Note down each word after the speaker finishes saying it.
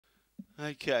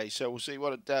Okay, so we'll see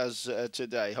what it does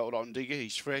today. Hold on, Digger.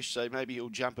 He's fresh, so maybe he'll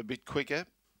jump a bit quicker.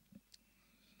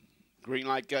 Green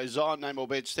light goes on. No more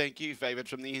bets, thank you. Favourite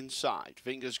from the inside.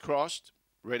 Fingers crossed.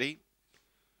 Ready?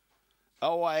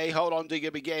 Away, hold on,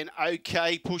 Digger again.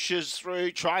 Okay, pushes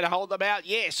through, trying to hold them out.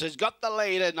 Yes, has got the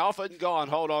lead and off and gone.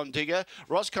 Hold on, Digger.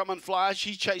 Roscommon Flyer,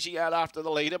 she's chasing out after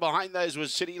the leader. Behind those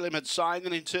was City Limit Sign,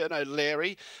 then in turn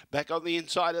O'Leary. Back on the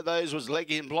inside of those was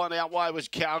Leggy and Blonde. Out wide was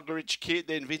Calgary Kid,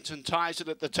 then Vincent Tyson.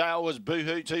 At the tail was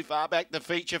Boohoo. Too far back, the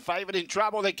feature. Favourite in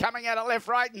trouble. They're coming out of left,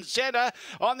 right and centre.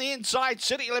 On the inside,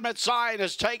 City Limit Sign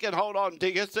has taken. Hold on,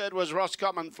 Digger. Third was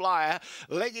Roscommon Flyer.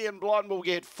 Leggy and Blonde will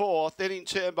get fourth. Then in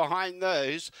turn behind those,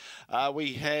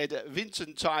 we had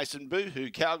Vincent Tyson,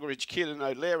 Boohoo, Calgary Kid and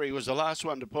O'Leary was the last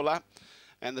one to pull up,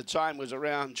 and the time was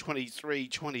around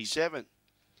 23:27.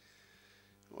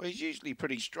 Well, he's usually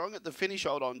pretty strong at the finish,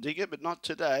 hold on, Digger, but not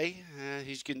today.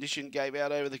 His condition gave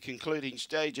out over the concluding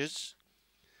stages,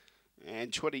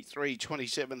 and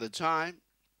 23:27 the time.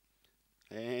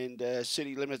 And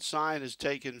City Limit Sign has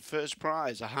taken first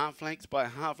prize, a half length by a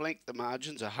half length. The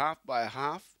margins, a half by a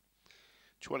half,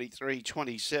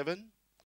 23:27.